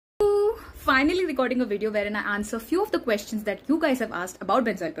finally recording a video wherein I answer few of the questions that you guys have asked about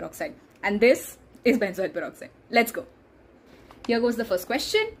benzoyl peroxide. And this is benzoyl peroxide. Let's go. Here goes the first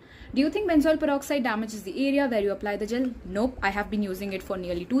question. Do you think benzoyl peroxide damages the area where you apply the gel? Nope. I have been using it for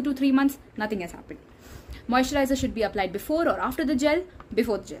nearly 2 to 3 months. Nothing has happened. Moisturizer should be applied before or after the gel?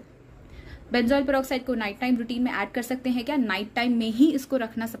 Before the gel. Benzoyl peroxide को night time routine में add कर सकते हैं क्या? Night time में ही इसको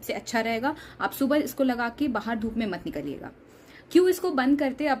रखना सबसे अच्छा रहेगा. आप सुबह इसको लगा के बाहर धूप में मत निकलिएगा. क्यों? इसको बंद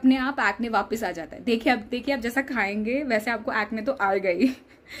करते अपने आप एक्ने वापस आ जाता है. देखिए आप जैसा खाएंगे वैसे आपको एक्ने तो आ गई.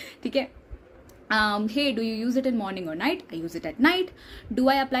 ठीक है. Hey, do you use it in morning or night? I use it at night. Do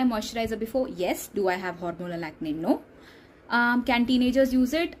I apply moisturizer before? Yes. Do I have hormonal acne? No. Can teenagers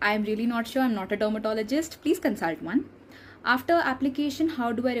use it? I am really not sure. I'm not a dermatologist. Please consult one. After application,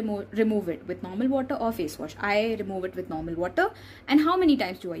 how do I remove it? With normal water or face wash? I remove it with normal water. And how many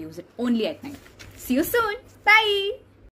times do I use it? Only at night. See you soon. Bye.